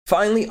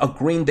Finally, a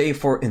green day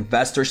for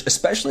investors,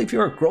 especially if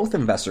you're a growth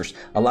investor.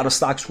 A lot of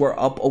stocks were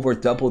up over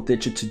double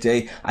digit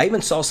today. I even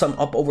saw some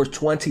up over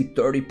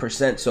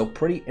 20-30%, so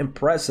pretty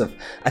impressive.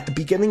 At the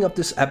beginning of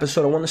this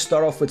episode, I want to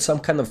start off with some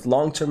kind of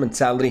long-term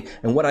mentality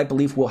and what I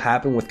believe will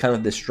happen with kind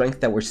of the strength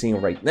that we're seeing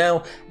right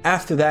now.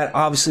 After that,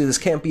 obviously, this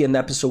can't be an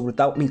episode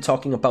without me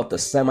talking about the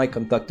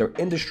semiconductor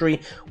industry.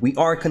 We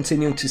are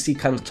continuing to see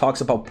kind of talks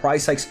about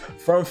price hikes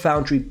from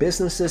foundry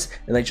businesses,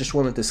 and I just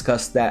want to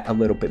discuss that a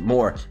little bit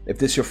more. If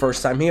this is your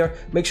first time here,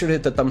 make sure to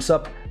hit the thumbs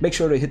up, make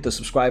sure to hit the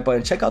subscribe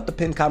button, check out the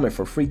pinned comment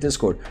for free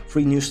Discord,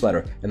 free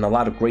newsletter, and a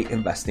lot of great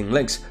investing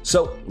links.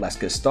 So let's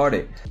get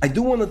started. I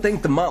do want to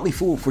thank The Motley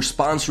Fool for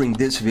sponsoring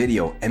this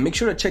video, and make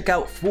sure to check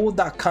out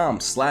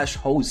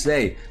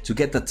fool.com/Jose to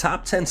get the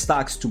top 10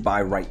 stocks to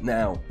buy right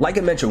now. Like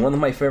I mentioned, one of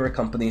my favorite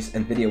companies,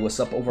 Nvidia, was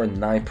up over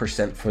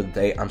 9% for the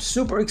day. I'm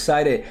super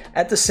excited.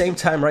 At the same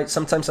time, right,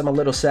 sometimes I'm a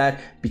little sad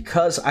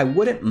because I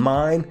wouldn't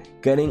mind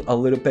getting a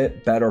little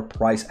bit better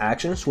price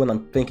actions when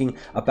I'm thinking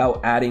about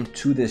adding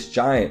to this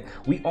giant.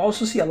 We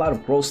also see a lot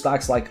of growth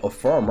stocks like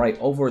Affirm, right?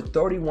 Over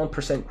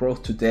 31%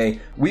 growth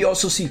today. We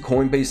also see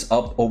Coinbase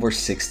up over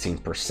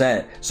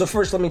 16%. So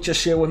first, let me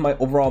just share with my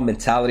overall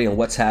mentality and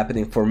what's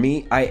happening. For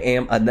me, I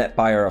am a net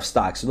buyer of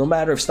stocks. So no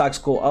matter if stocks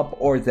go up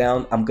or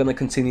down, I'm going to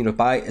continue to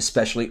buy,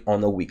 especially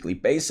on a weekly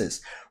basis.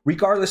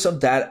 Regardless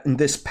of that, in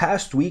this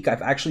past week,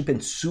 I've actually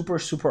been super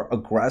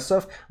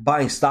aggressive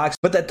buying stocks,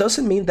 but that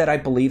doesn't mean that I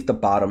believe the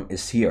bottom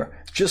is here.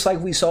 Just like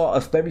we saw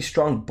a very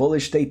strong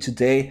bullish day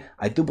today,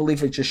 I do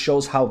believe it just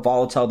shows how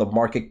volatile the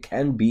market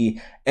can be.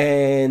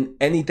 And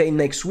any day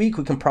next week,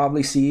 we can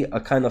probably see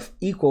a kind of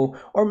equal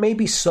or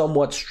maybe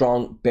somewhat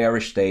strong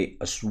bearish day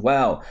as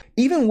well.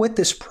 Even with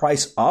this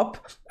price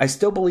up, I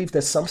still believe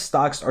that some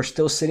stocks are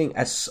still sitting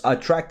at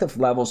attractive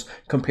levels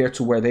compared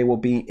to where they will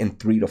be in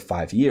 3 to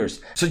 5 years.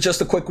 So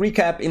just a quick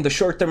recap, in the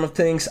short term of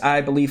things,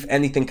 I believe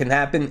anything can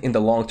happen. In the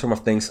long term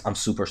of things, I'm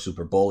super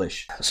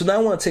bullish. So now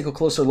I want to take a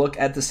closer look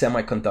at the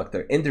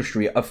semiconductor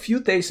industry. A few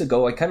days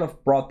ago, I kind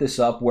of brought this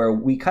up where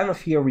we kind of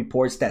hear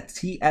reports that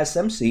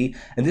TSMC,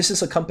 and this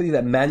is a company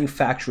that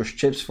manufactures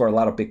chips for a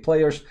lot of big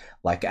players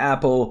like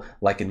Apple,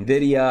 like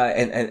Nvidia,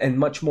 and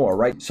much more,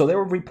 right? So there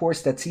were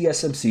reports that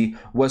TSMC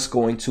was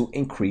going to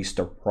increase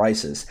their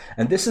prices.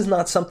 And this is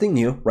not something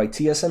new, right?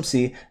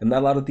 TSMC and a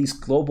lot of these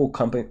global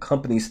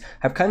companies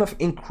have kind of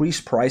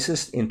increased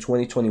prices in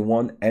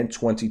 2021 and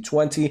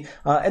 2020.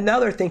 And now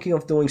they're thinking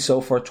of doing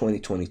so for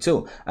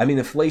 2022. I mean,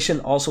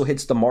 inflation also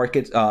hits the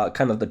market,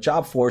 kind of the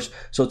job force.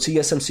 So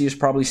TSMC is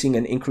probably seeing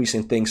an increase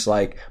in things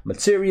like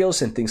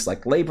materials and things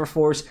like labor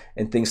force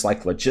and things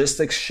like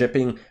logistics,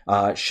 shipping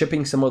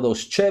some of those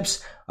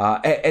chips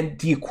and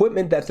the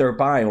equipment that they're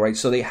buying, right?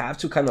 So they have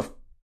to kind of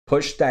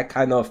push that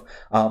kind of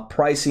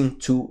pricing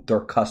to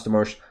their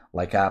customers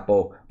like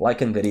Apple, like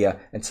Nvidia,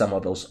 and some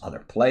of those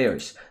other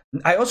players.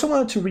 I also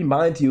wanted to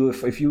remind you,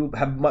 if you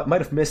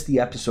might have missed the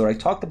episode, I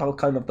talked about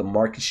kind of the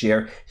market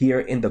share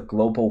here in the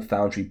global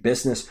foundry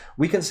business.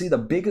 We can see the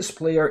biggest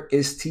player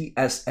is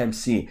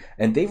TSMC,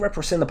 and they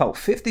represent about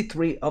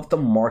 53% of the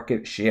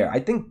market share.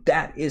 I think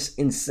that is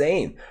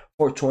insane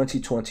for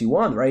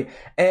 2021, right?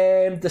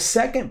 And the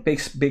second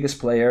biggest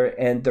player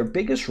and their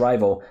biggest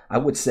rival, I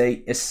would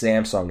say, is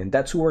Samsung, and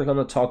that's who we're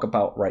going to talk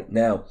about right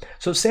now.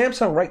 So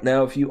Samsung right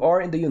now, if you are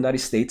in the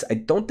United States, I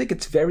don't think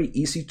it's very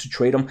easy to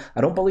trade them.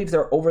 I don't believe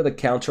they're over the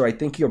counter. I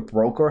think your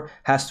broker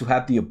has to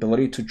have the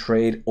ability to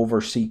trade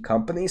overseas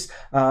companies.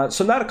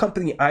 So not a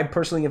company I'm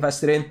personally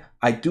invested in.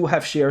 I do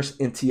have shares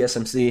in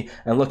TSMC,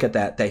 and look at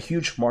that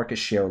huge market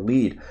share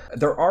lead.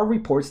 There are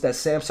reports that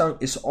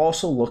Samsung is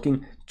also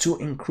looking to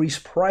increase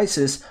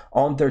prices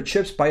on their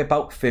chips by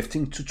about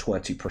 15 to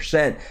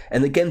 20%.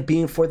 And again,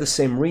 being for the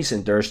same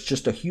reason, there's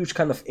just a huge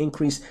kind of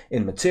increase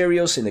in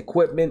materials, in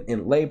equipment,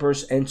 in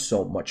labors, and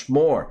so much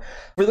more.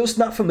 For those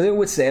not familiar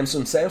with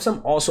Samsung,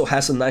 Samsung also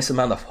has a nice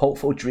amount of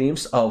hopeful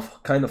dreams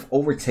of kind of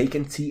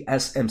overtaking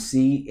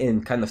TSMC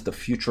in kind of the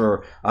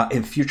future,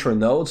 in future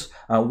nodes.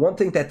 One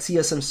thing that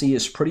TSMC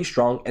is pretty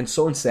strong, and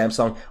so in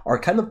Samsung, are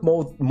kind of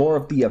more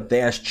of the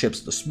advanced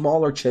chips, the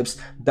smaller chips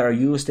that are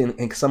used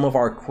in some of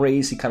our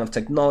crazy kind of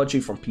technology,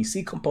 from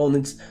PC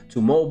components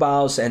to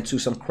mobiles and to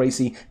some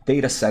crazy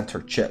data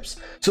center chips.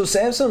 So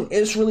Samsung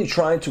is really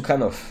trying to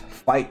kind of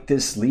fight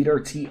this leader,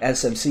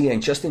 TSMC,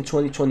 and just in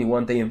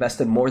 2021, they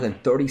invested more than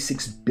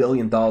 $36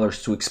 billion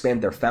to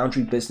expand their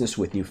foundry business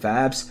with new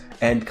fabs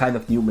and kind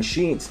of new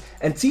machines.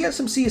 And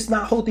TSMC is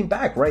not holding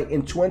back, right?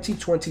 In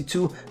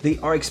 2022, they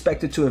are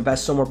expected to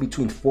invest somewhere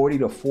between $40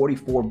 to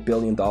 $44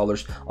 billion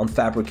on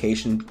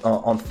fabrication,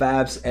 on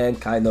fabs and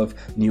kind of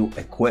new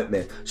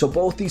equipment. So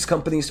both these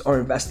companies are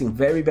investing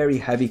very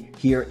heavy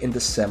here in the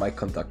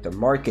semiconductor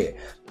market.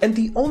 And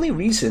the only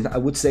reason I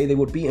would say they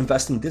would be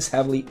investing this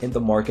heavily in the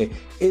market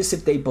is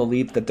if they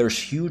believe that there's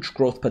huge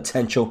growth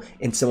potential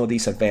in some of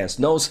these advanced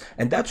nodes.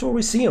 And that's what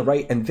we're seeing,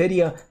 right?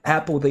 Nvidia,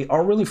 Apple, they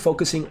are really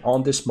focusing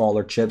on the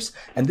smaller chips.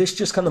 And this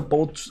just kind of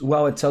bodes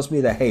well. It tells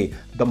me that, hey,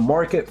 the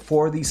market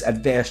for these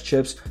advanced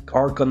chips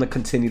are going to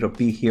continue to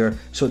be here.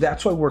 So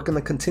that's why we're going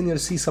to continue to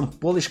see some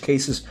bullish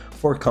cases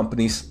for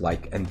companies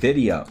like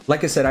Nvidia.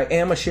 Like I said, I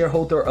am a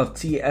shareholder of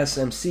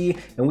TSMC,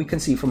 and we can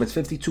see from its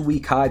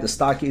 52-week high, the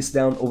stock is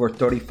down over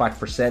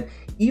 35%.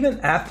 Even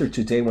after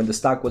today, when the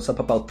stock was up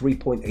about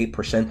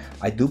 3.8%,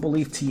 I do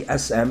believe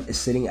TSM is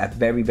sitting at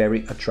very,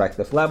 very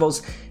attractive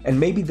levels. And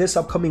maybe this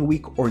upcoming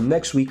week or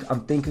next week,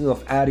 I'm thinking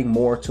of adding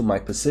more to my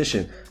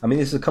position. I mean,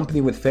 it's a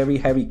company with very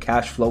heavy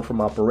cash flow from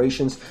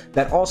operations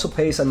that also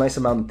pays a nice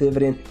amount of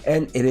dividend,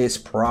 and it is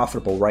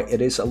profitable, right?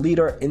 It is a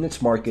leader in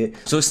its market.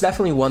 So it's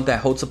definitely one that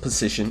holds a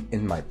position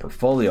in my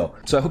portfolio.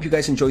 So I hope you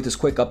guys enjoyed this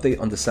quick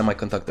update on the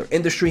semiconductor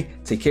industry.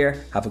 Take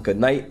care, have a good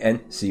night, and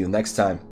see you next time.